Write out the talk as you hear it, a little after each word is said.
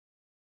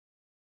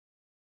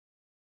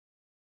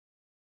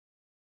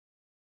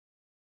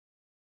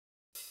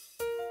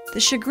The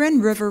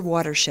Chagrin River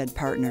Watershed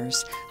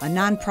Partners, a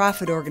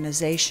nonprofit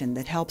organization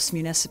that helps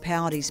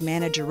municipalities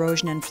manage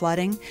erosion and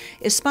flooding,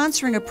 is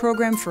sponsoring a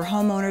program for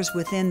homeowners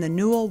within the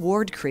Newell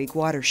Ward Creek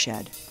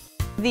watershed.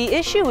 The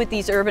issue with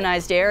these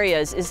urbanized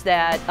areas is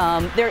that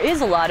there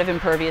is a lot of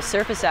impervious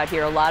surface out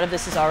here. A lot of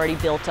this is already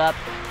built up.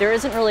 There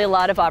isn't really a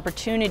lot of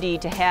opportunity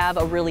to have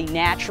a really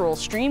natural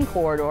stream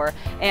corridor,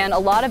 and a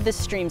lot of this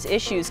stream's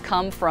issues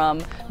come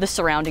from the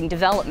surrounding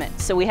development.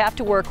 So we have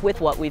to work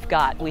with what we've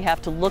got. We have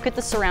to look at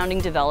the surrounding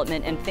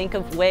development and think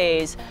of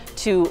ways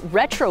to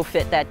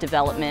retrofit that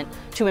development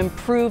to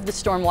improve the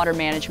stormwater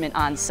management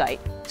on site.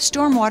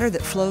 Stormwater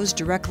that flows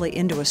directly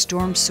into a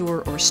storm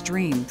sewer or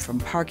stream from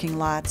parking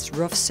lots,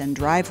 roofs, and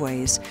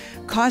driveways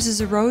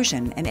causes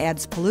erosion and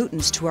adds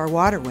pollutants to our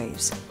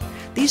waterways.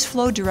 These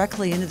flow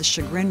directly into the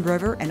Chagrin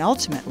River and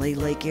ultimately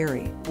Lake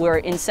Erie.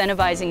 We're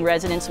incentivizing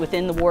residents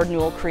within the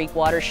Ward-Newell Creek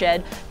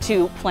watershed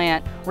to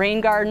plant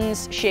rain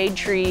gardens, shade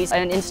trees,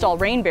 and install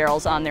rain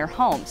barrels on their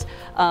homes.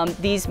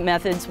 These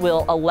methods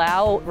will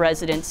allow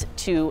residents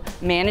to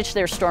manage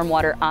their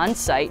stormwater on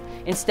site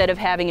instead of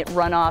having it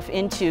run off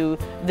into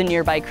the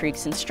nearby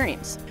creeks and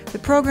streams. The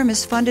program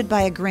is funded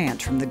by a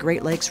grant from the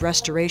Great Lakes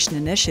Restoration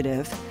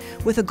Initiative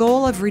with a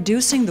goal of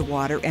reducing the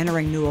water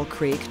entering Newell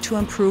Creek to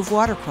improve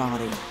water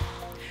quality.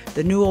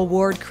 The Newell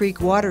Ward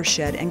Creek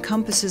watershed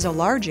encompasses a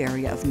large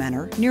area of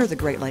Menor near the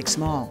Great Lakes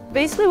Mall.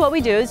 Basically what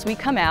we do is we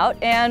come out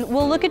and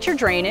we'll look at your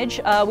drainage.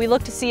 We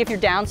look to see if your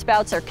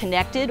downspouts are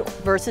connected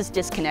versus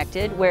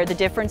disconnected, where the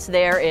difference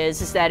there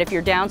is that if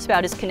your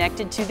downspout is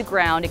connected to the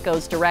ground, it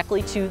goes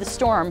directly to the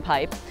storm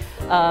pipe.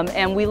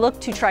 And we look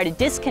to try to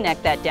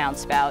disconnect that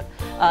downspout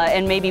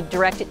and maybe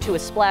direct it to a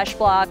splash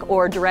block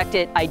or direct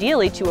it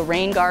ideally to a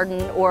rain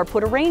garden or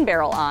put a rain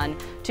barrel on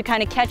to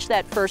kind of catch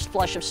that first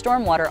flush of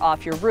stormwater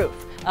off your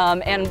roof.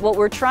 And what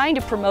we're trying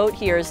to promote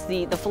here is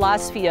the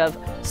philosophy of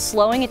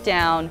slowing it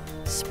down,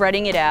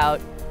 spreading it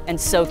out, and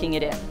soaking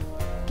it in.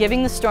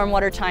 Giving the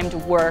stormwater time to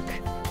work,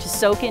 to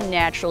soak in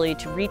naturally,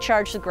 to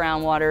recharge the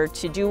groundwater,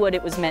 to do what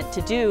it was meant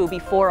to do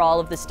before all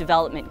of this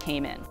development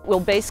came in. We'll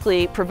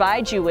basically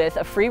provide you with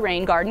a free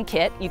rain garden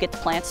kit. You get the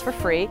plants for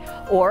free,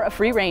 or a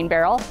free rain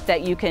barrel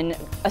that you can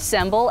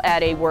assemble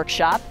at a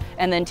workshop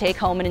and then take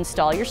home and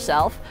install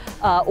yourself,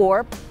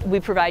 or we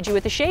provide you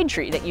with a shade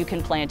tree that you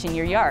can plant in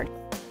your yard.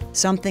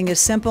 Something as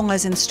simple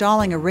as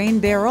installing a rain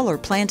barrel or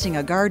planting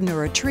a garden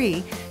or a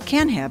tree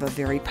can have a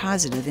very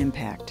positive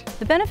impact.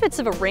 The benefits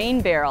of a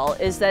rain barrel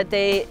is that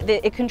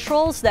it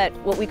controls that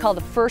what we call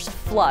the first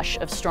flush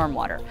of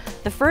stormwater.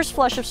 The first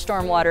flush of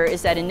stormwater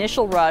is that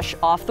initial rush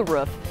off the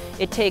roof.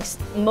 It takes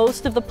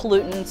most of the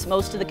pollutants,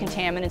 most of the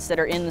contaminants that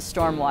are in the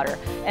stormwater.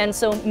 And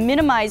so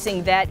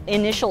minimizing that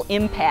initial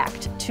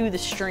impact to the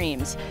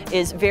streams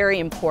is very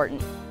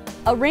important.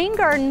 A rain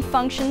garden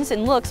functions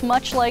and looks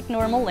much like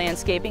normal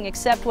landscaping,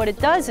 except what it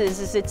does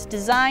is it's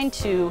designed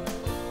to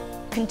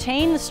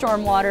contain the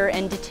stormwater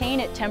and detain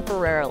it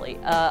temporarily.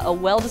 A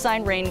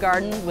well-designed rain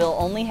garden will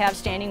only have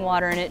standing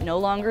water in it no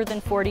longer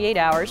than 48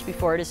 hours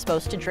before it is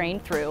supposed to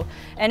drain through,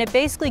 and it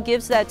basically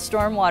gives that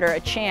stormwater a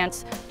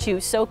chance to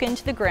soak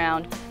into the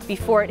ground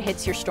before it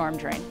hits your storm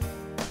drain.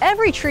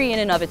 Every tree in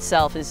and of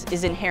itself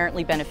is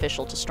inherently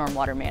beneficial to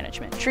stormwater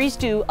management. Trees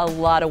do a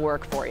lot of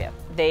work for you.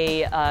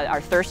 They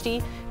are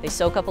thirsty, they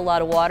soak up a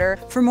lot of water.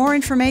 For more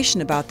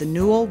information about the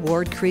Newell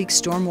Ward Creek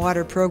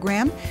Stormwater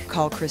Program,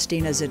 call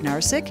Christina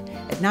Zidnarsik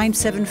at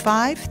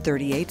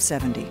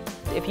 975-3870.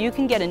 If you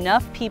can get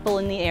enough people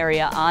in the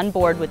area on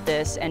board with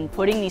this and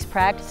putting these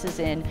practices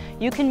in,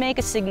 you can make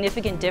a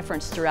significant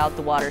difference throughout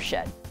the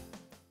watershed.